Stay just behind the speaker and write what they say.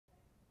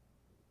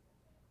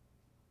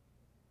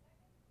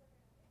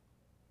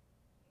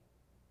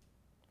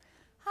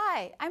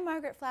Hi, I'm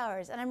Margaret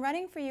Flowers, and I'm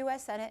running for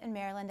U.S. Senate in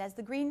Maryland as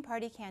the Green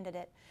Party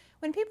candidate.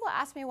 When people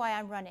ask me why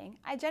I'm running,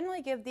 I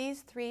generally give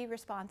these three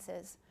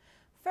responses.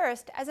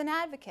 First, as an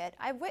advocate,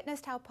 I've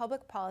witnessed how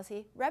public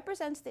policy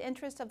represents the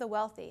interests of the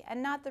wealthy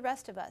and not the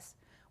rest of us.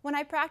 When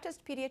I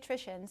practiced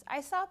pediatricians,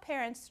 I saw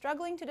parents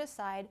struggling to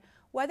decide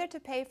whether to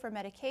pay for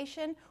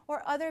medication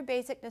or other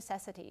basic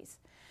necessities.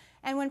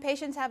 And when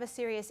patients have a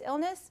serious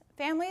illness,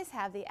 families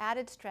have the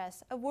added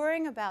stress of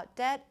worrying about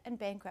debt and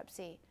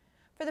bankruptcy.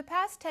 For the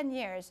past 10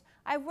 years,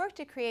 I've worked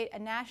to create a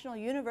national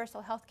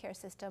universal healthcare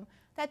system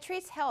that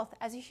treats health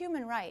as a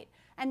human right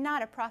and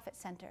not a profit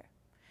center.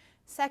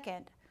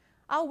 Second,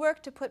 I'll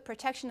work to put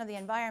protection of the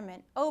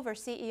environment over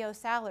CEO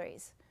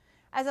salaries.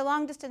 As a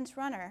long-distance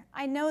runner,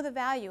 I know the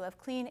value of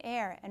clean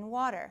air and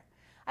water.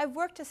 I've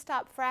worked to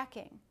stop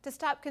fracking, to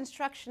stop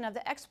construction of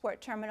the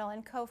export terminal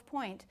in Cove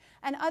Point,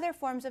 and other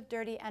forms of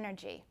dirty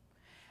energy.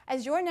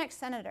 As your next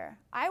senator,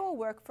 I will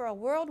work for a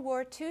World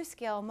War II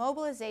scale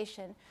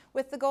mobilization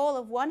with the goal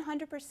of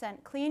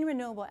 100% clean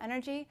renewable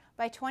energy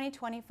by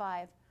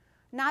 2025.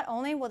 Not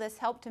only will this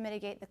help to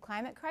mitigate the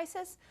climate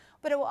crisis,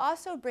 but it will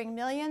also bring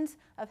millions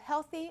of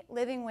healthy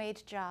living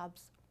wage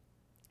jobs.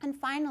 And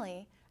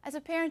finally, as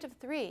a parent of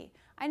 3,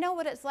 I know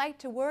what it's like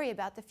to worry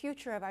about the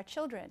future of our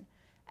children.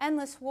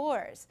 Endless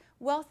wars,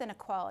 wealth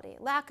inequality,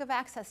 lack of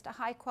access to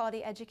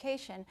high-quality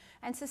education,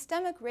 and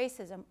systemic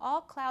racism all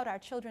cloud our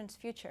children's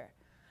future.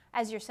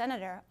 As your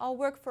senator, I'll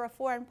work for a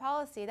foreign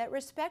policy that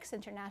respects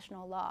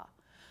international law.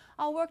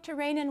 I'll work to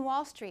rein in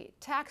Wall Street,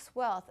 tax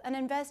wealth, and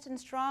invest in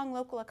strong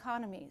local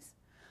economies.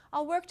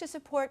 I'll work to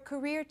support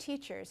career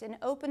teachers in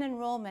open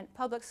enrollment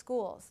public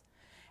schools,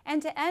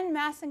 and to end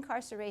mass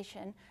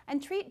incarceration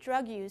and treat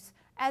drug use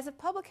as a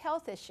public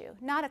health issue,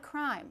 not a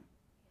crime.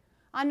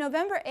 On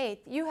November 8th,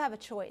 you have a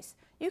choice.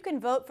 You can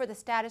vote for the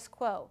status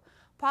quo,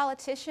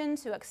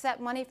 politicians who accept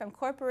money from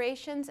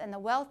corporations and the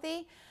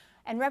wealthy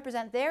and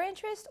represent their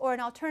interests, or an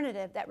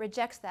alternative that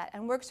rejects that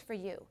and works for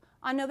you.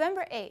 On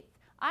November 8th,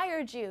 I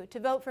urge you to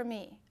vote for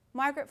me,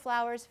 Margaret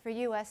Flowers, for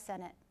U.S.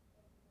 Senate.